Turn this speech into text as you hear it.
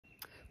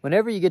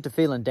Whenever you get to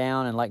feeling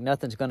down and like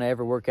nothing's going to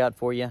ever work out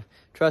for you,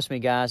 trust me,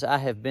 guys, I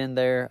have been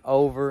there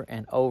over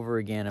and over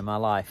again in my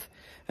life.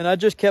 And I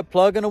just kept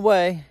plugging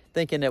away,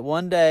 thinking that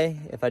one day,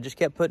 if I just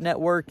kept putting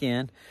that work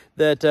in,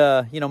 that,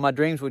 my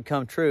dreams would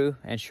come true.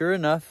 And sure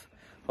enough,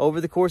 over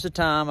the course of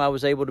time, I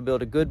was able to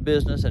build a good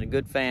business and a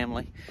good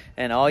family.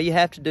 And all you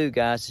have to do,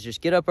 guys, is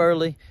just get up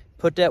early,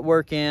 put that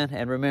work in,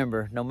 and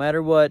remember, no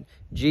matter what,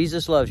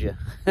 Jesus loves you.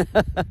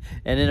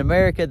 And in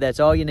America, that's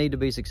all you need to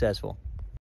be successful.